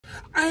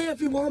Hey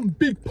everyone,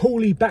 Big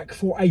Pauly back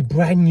for a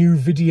brand new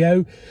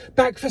video,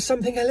 back for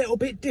something a little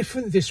bit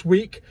different this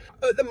week.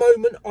 At the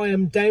moment I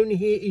am down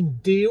here in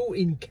Deal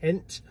in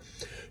Kent.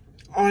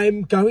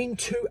 I'm going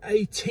to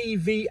a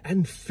TV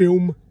and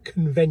film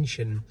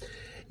convention.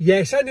 Yeah,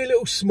 it's only a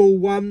little small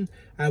one.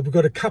 We've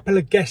got a couple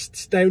of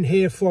guests down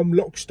here from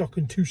Lock, Stock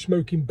and Two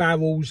Smoking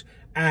Barrels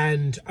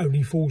and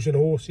Only Fools and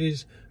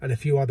Horses and a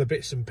few other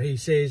bits and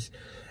pieces.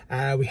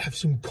 We have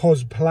some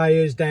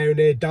cosplayers down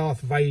there,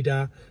 Darth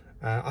Vader.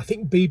 I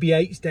think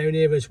BB-8's down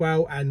here as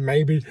well, and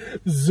maybe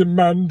the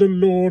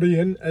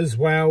Mandalorian as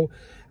well.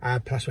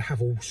 Plus we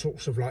have all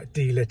sorts of like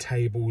dealer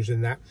tables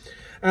and that.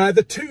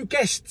 The two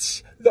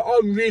guests that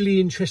I'm really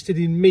interested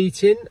in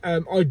meeting,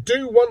 I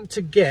do want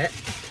to get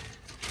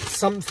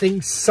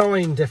something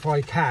signed if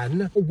I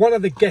can. One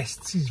of the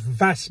guests is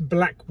Vass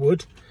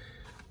Blackwood,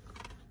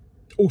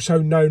 also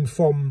known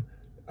from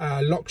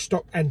Lock,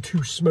 Stock and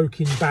Two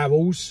Smoking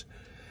Barrels.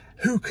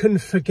 Who can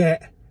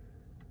forget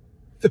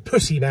the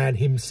Pussy Man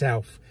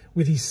himself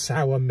with his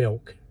sour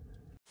milk?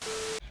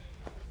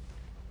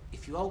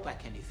 If you hold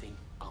back anything,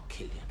 I'll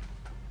kill you.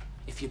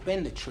 If you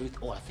bend the truth,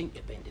 or I think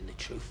you're bending the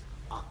truth,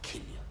 I'll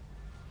kill you.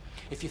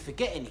 If you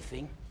forget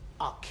anything,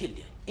 I'll kill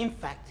you. In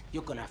fact,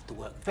 you're gonna have to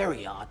work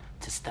very hard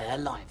to stay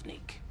alive,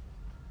 Nick.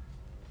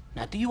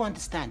 Now, do you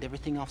understand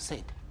everything I've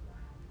said?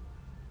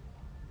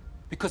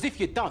 Because if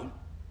you don't,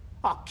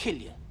 I'll kill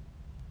you.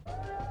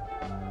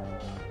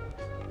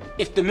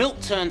 If the milk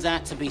turns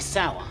out to be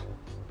sour,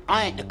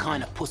 I ain't the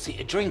kind of pussy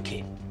to drink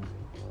it.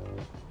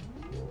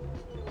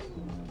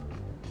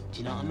 Do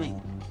you know what I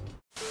mean?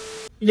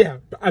 Yeah,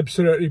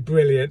 absolutely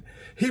brilliant.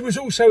 He was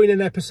also in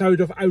an episode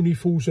of Only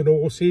Fools and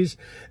Horses,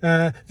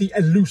 the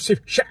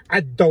elusive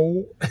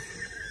shadow.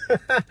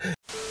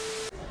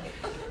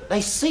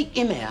 They seek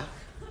him here,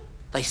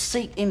 they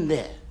seek him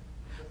there.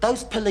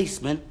 Those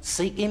policemen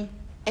seek him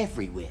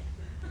everywhere.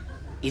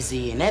 Is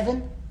he in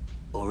heaven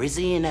or is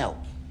he in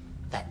hell?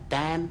 That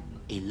damn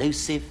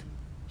elusive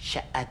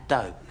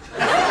shadow.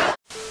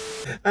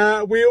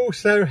 We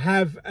also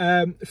have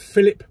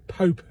Philip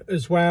Pope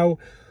as well.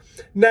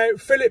 Now,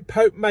 Philip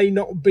Pope may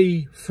not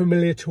be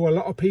familiar to a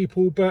lot of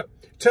people, but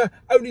to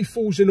Only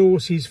Fools and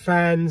Horses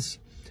fans,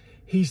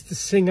 he's the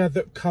singer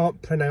that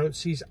can't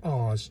pronounce his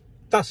R's.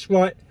 That's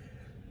right,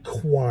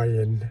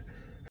 Quine.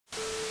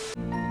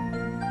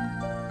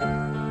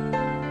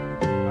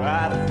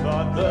 I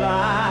thought that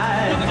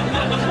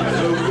I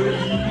was over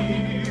you.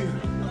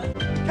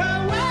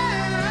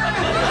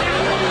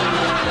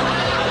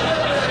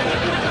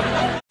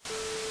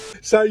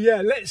 So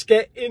yeah, let's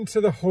get into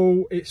the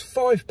haul. It's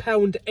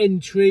 £5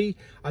 entry.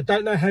 I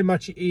don't know how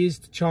much it is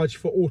to charge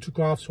for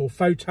autographs or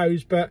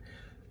photos, but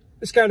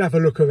let's go and have a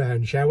look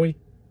around, shall we?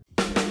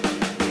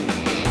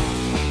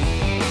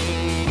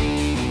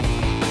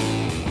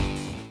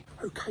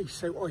 Okay,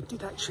 so I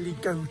did actually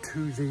go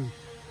to the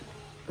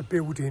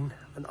building,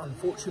 and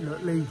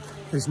unfortunately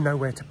there's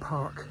nowhere to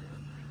park.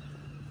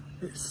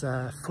 It's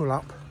full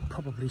up,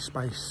 probably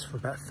space for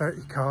about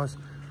 30 cars.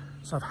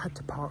 So I've had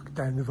to park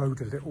down the road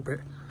a little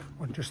bit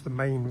on just the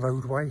main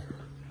roadway,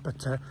 but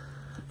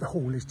the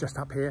hall is just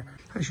up here.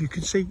 As you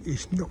can see,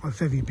 it's not a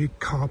very big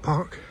car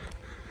park,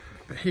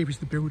 but here is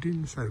the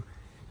building, so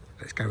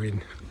let's go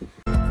in.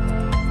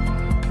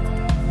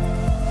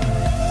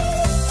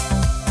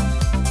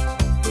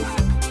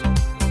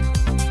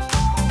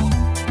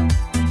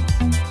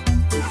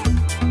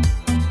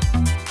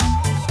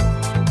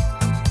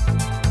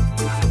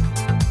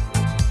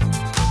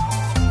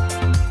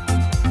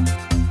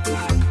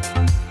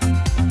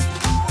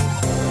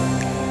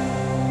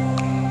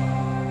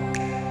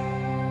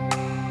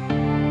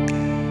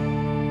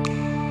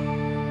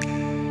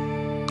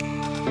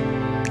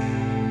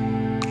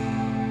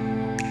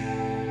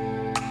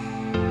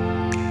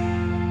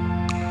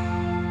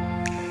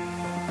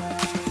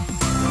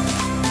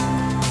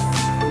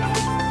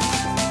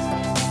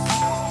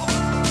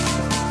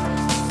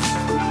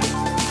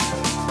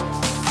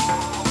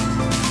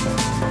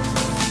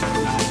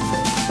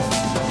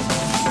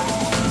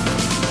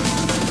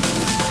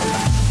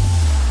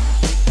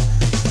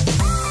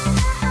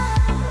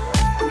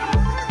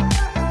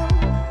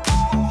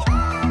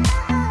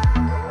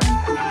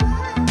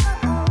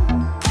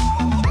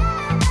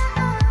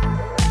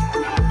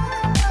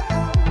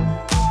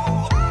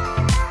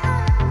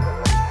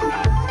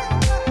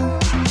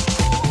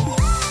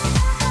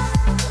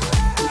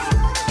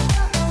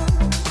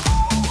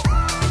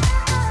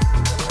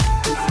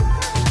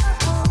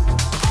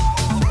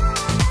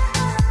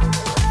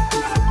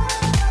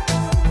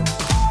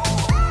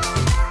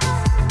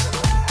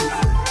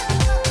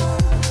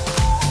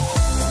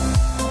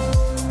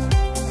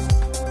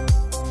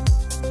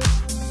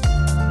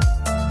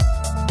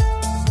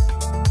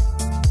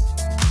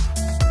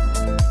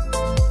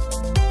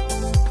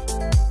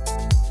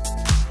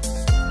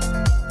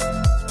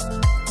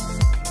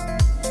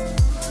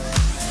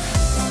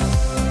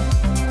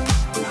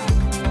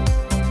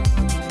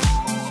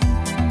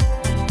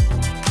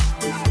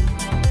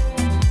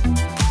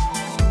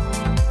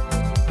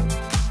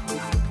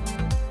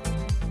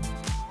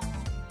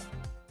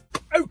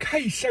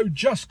 Onkyo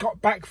just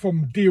got back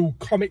from Deal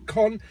Comic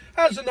Con.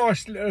 That was a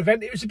nice little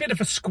event. It was a bit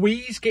of a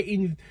squeeze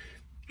getting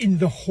in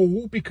the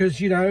hall because,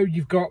 you know,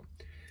 you've got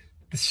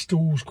the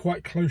stalls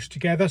quite close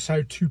together,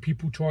 so 2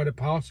 people trying to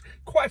pass.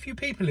 Quite a few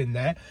people in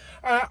there.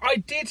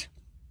 I did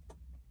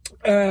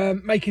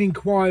make an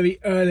inquiry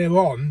earlier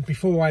on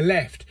before I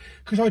left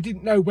because I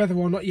didn't know whether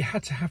or not you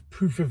had to have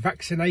proof of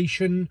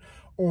vaccination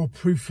or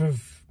proof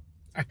of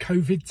a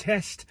COVID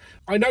test.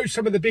 I know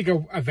some of the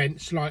bigger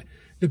events like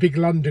the big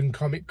London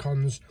Comic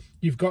Cons,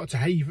 you've got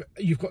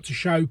to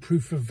show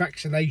proof of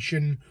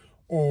vaccination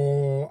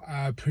or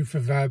proof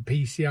of a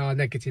PCR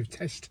negative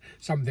test,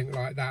 something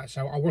like that.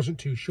 So I wasn't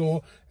too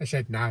sure. I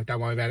said, no, don't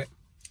worry about it.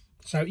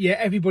 So yeah,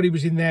 everybody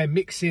was in there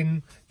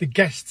mixing. The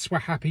guests were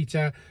happy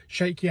to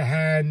shake your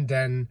hand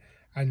and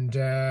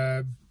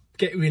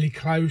get really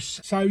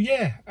close. So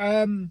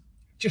yeah,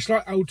 just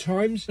like old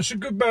times. There's some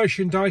good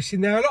merchandise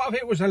in there. A lot of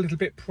it was a little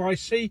bit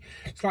pricey.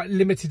 It's like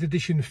limited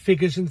edition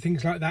figures and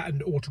things like that,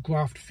 and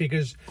autographed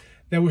figures.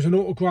 There was an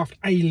autographed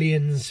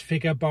Aliens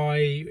figure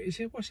by,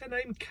 what's her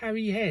name?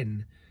 Carrie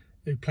Henn,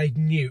 who played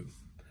Newt.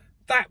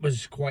 That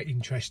was quite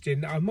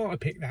interesting. I might have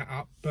picked that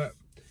up, but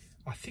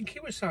I think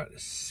it was like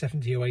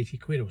 70 or 80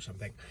 quid or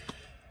something.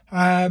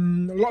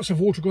 Lots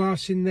of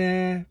autographs in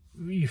there.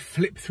 You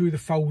flip through the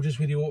folders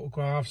with your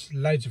autographs,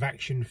 loads of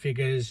action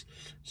figures,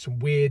 some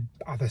weird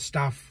other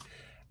stuff.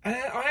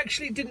 I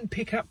actually didn't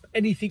pick up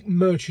anything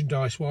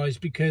merchandise-wise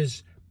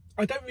because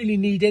I don't really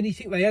need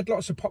anything. They had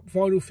lots of pop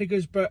vinyl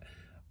figures, but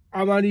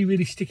I'm only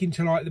really sticking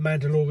to like the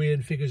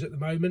Mandalorian figures at the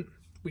moment,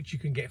 which you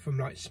can get from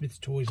like Smith's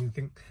Toys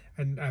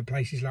and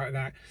places like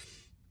that.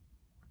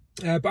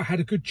 But I had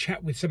a good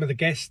chat with some of the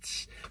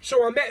guests.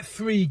 So I met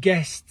 3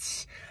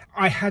 guests.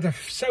 I had a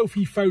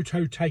selfie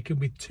photo taken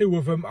with 2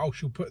 of them. I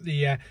shall put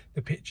the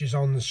pictures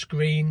on the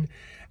screen.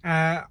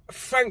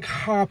 Frank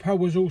Harper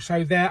was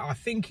also there. I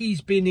think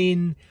he's been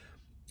in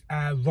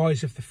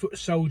Rise of the Foot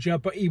Soldier,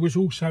 but he was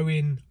also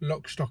in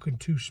Lock, Stock and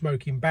Two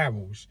Smoking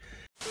Barrels.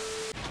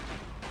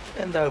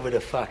 Bend over the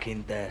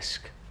fucking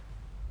desk.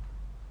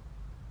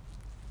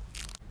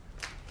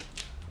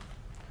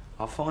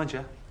 I'll find you.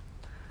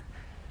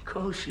 Of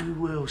course you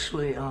will,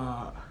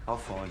 sweetheart. I'll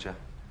find you.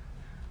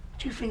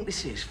 Do you think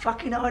this is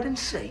fucking hide and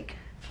seek?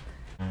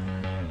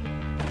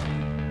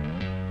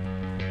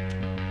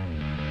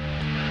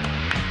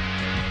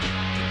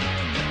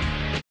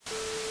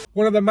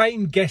 One of the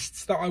main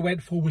guests that I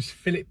went for was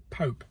Philip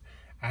Pope,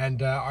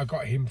 and I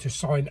got him to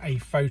sign a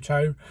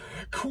photo.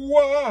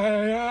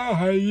 Crying,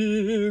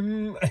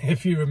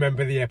 if you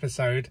remember the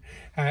episode.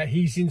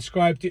 He's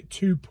inscribed it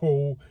to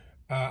Paul.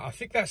 I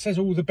think that says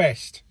all the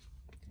best,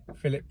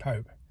 Philip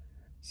Pope.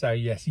 So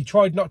yes, he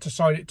tried not to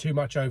sign it too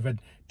much over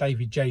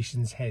David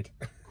Jason's head.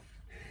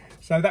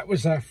 So that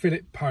was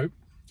Philip Pope,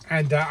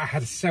 and I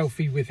had a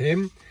selfie with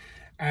him.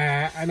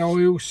 And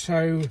I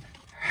also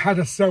had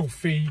a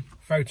selfie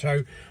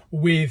photo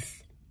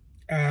with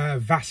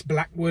Vas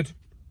Blackwood,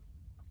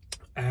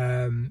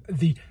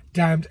 the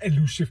damned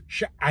elusive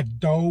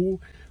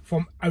Shadow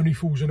from Only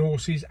Fools and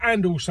Horses,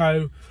 and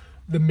also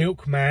the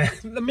milkman.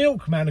 The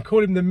milkman, I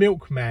call him the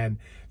milkman,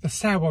 the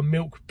sour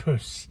milk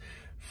puss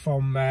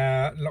from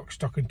Lock,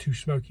 Stock and Two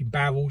Smoking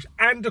Barrels,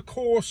 and of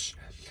course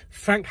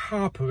Frank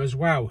Harper as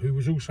well, who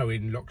was also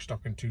in Lock,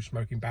 Stock and Two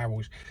Smoking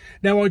Barrels.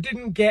 Now I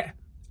didn't get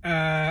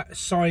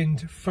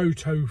signed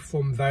photo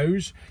from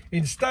those.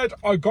 Instead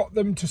I got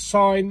them to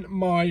sign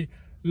my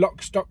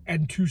Lock, Stock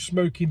and Two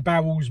Smoking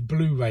Barrels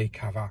Blu-ray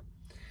cover.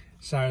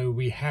 So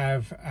we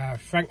have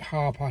Frank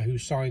Harper, who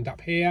signed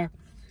up here,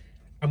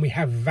 and we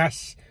have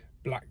Vas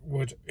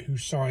Blackwood, who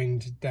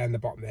signed down the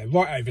bottom there,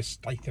 right over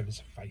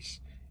Statham's face.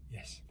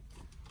 Yes,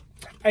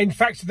 in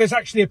fact there's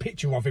actually a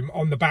picture of him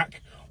on the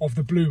back of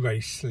the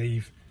Blu-ray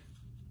sleeve.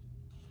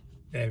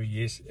 There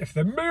he is. If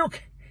the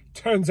milk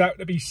turns out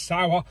to be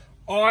sour,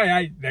 I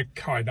ain't the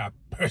kind of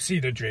pussy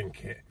to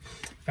drink it.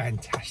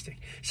 Fantastic.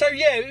 So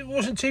yeah, it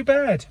wasn't too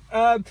bad.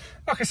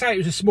 Like I say, it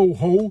was a small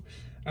hall.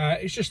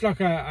 It's just like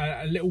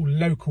a little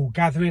local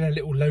gathering, a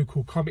little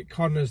local Comic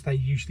Con, as they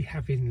usually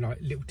have in like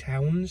little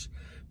towns.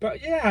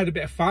 But yeah, I had a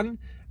bit of fun,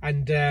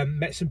 and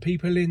met some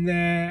people in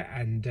there,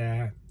 and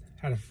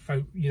had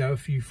a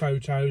few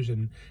photos,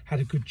 and had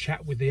a good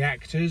chat with the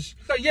actors.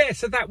 So yeah,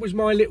 so that was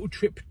my little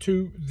trip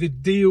to the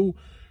Deal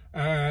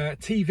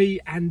TV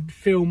and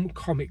Film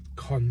Comic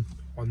Con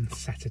on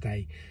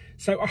Saturday.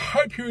 So I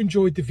hope you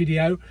enjoyed the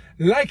video.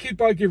 Like it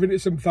by giving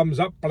it some thumbs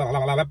up. Blah,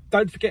 blah, blah, blah.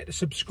 Don't forget to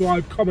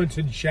subscribe, comment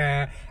and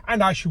share,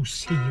 and I shall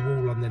see you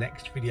all on the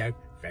next video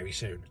very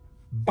soon.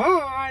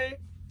 Bye.